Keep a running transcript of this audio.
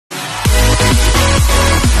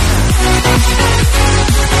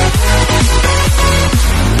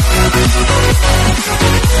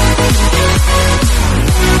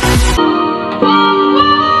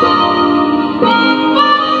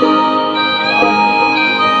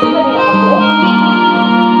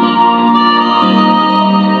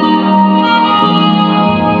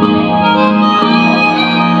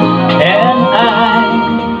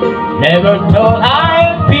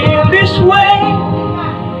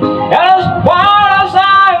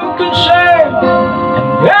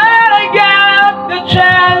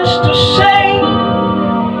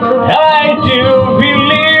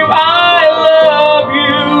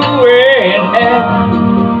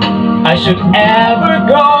never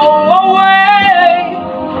go away.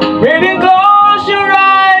 Really close your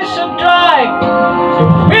eyes and try to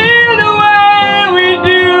feel the way we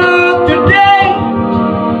do today.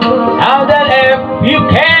 Now that if you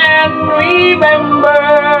can remember,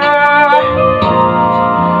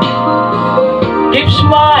 keep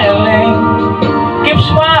smiling,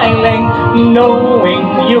 knowing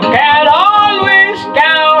you can always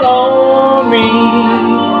count on me.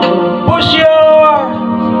 Push your,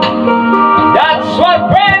 that's what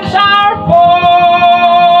friends are for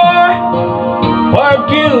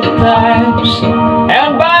good times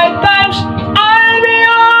and bad times. I'll be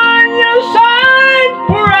on your side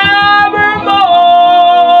forevermore.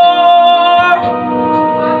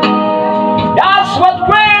 That's what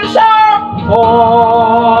friends are for.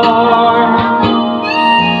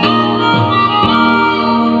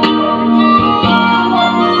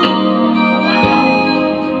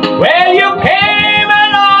 Well, you came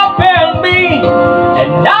and opened me,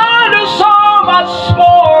 and now there's so much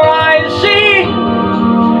more I see.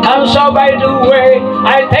 And so by the way,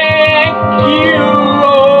 I thank you,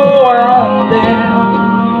 and then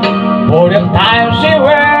for the times we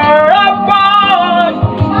were apart.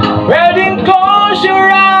 Well, then close your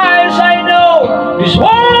eyes, I know these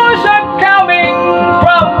words are coming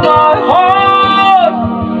from my heart.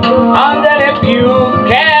 And then if you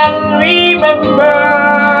can remember,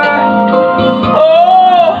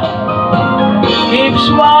 keep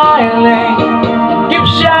smiling, keep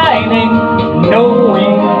shining,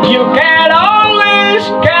 knowing you can always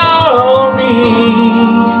count on me.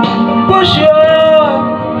 Push your,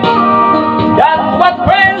 that's what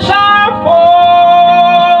friends are for.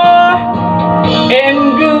 In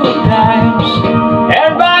good times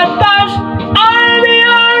and bad times, I'll be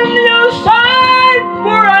on your side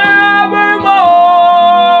forevermore.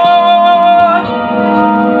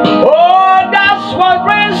 Oh, that's what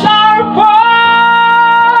friends are for.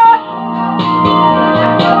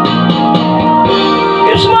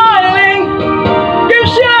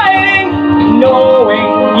 Knowing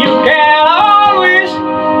you can always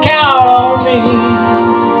count on me.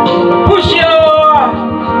 Push your,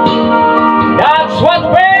 that's what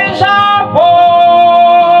friends are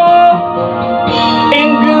for. In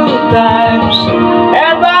good times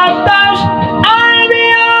and bad times, I'll be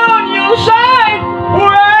on your side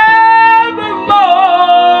forevermore.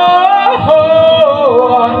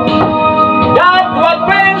 That's what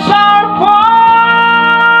friends are for.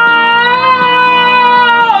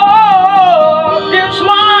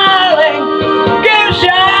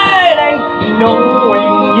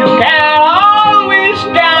 Knowing you can always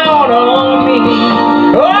count on me.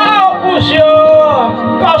 Oh, for sure,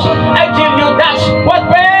 'cause I tell you that's what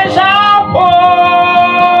friends are for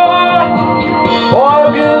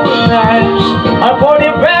good times and for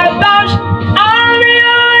the bad times, I'll be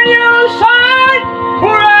on your side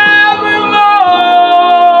forevermore.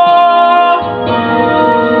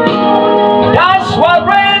 That's what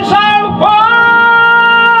friends are for.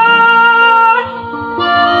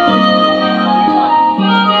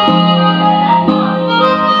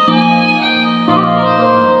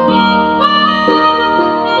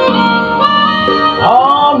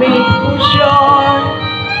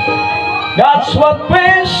 That's what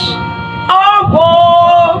friends